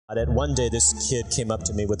One day, this kid came up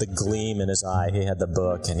to me with a gleam in his eye. He had the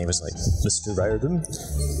book, and he was like, "Mr. Riordan,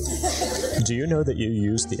 do you know that you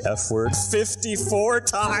used the F word 54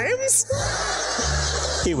 times?"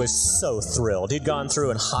 He was so thrilled. He'd gone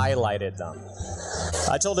through and highlighted them.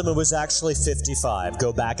 I told him it was actually 55.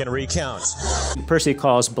 Go back and recount. Percy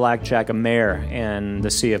calls Blackjack a mare in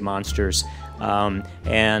the Sea of Monsters.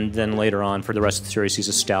 And then later on, for the rest of the series, he's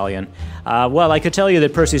a stallion. Well, I could tell you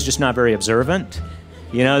that Percy's just not very observant.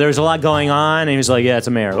 You know, there's a lot going on, and he was like, "Yeah, it's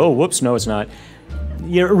a mare." "Oh, whoops, no, it's not."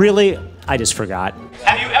 Really, I just forgot.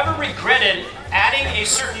 Have you ever regretted adding a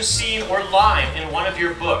certain scene or line in one of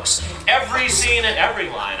your books? Every scene and every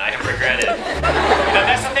line I have regretted.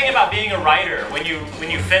 That's the thing about being a writer. When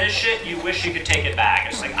you finish it, you wish you could take it back.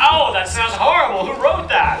 It's like, "Oh, that sounds horrible. Who wrote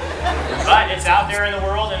that?" But it's out there in the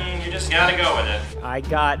world, and you just gotta go with it. I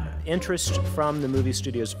got interest from the movie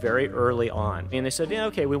studios very early on. And they said, "Yeah,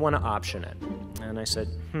 okay, we want to option it." And I said,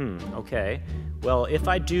 okay. Well, if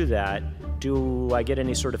I do that, do I get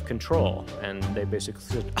any sort of control? And they basically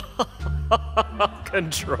said,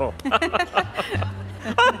 control.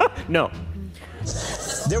 No.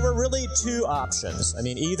 There were really two options. I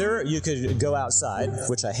mean, either you could go outside,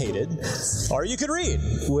 which I hated, or you could read,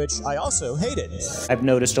 which I also hated. I've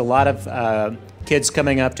noticed a lot of kids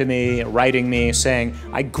coming up to me, writing me, saying,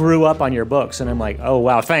 "I grew up on your books." And I'm like, "Oh,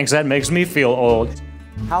 wow, thanks. That makes me feel old."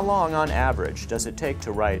 How long, on average, does it take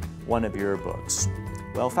to write one of your books?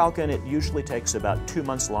 Well, Falcon, it usually takes about 2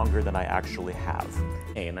 months longer than I actually have.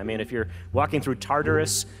 And I mean, if you're walking through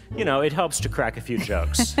Tartarus, you know, it helps to crack a few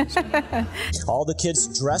jokes. All the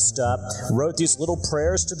kids dressed up, wrote these little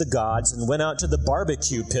prayers to the gods, and went out to the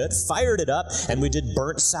barbecue pit, fired it up, and we did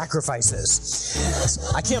burnt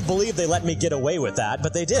sacrifices. I can't believe they let me get away with that,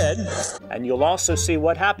 but they did. And you'll also see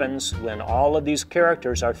what happens when all of these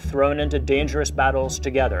characters are thrown into dangerous battles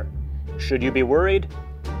together. Should you be worried?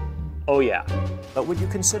 Oh yeah. But would you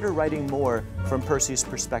consider writing more from Percy's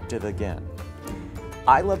perspective again?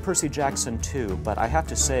 I love Percy Jackson too, but I have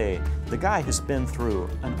to say, the guy has been through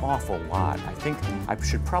an awful lot. I think I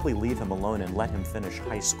should probably leave him alone and let him finish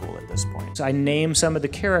high school at this point. So I name some of the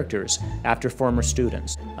characters after former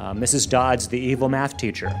students. Mrs. Dodds, the evil math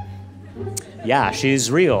teacher. Yeah,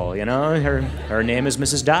 she's real, you know, her name is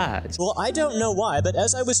Mrs. Dodds. Well, I don't know why, but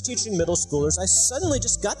as I was teaching middle schoolers, I suddenly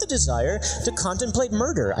just got the desire to contemplate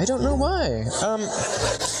murder. I don't know why.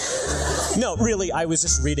 No, really, I was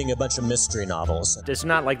just reading a bunch of mystery novels. It's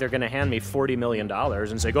not like they're gonna hand me $40 million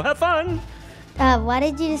and say, "Go have fun." Why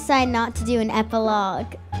did you decide not to do an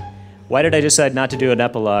epilogue? Why did I decide not to do an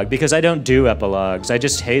epilogue? Because I don't do epilogues, I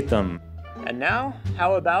just hate them. And now,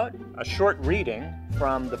 how about a short reading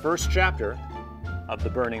from the first chapter of The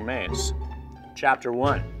Burning Maze. Chapter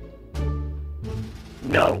 1.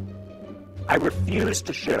 No, I refuse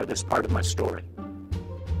to share this part of my story.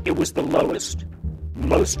 It was the lowest,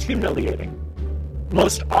 most humiliating,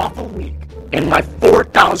 most awful week in my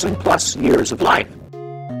 4,000 plus years of life.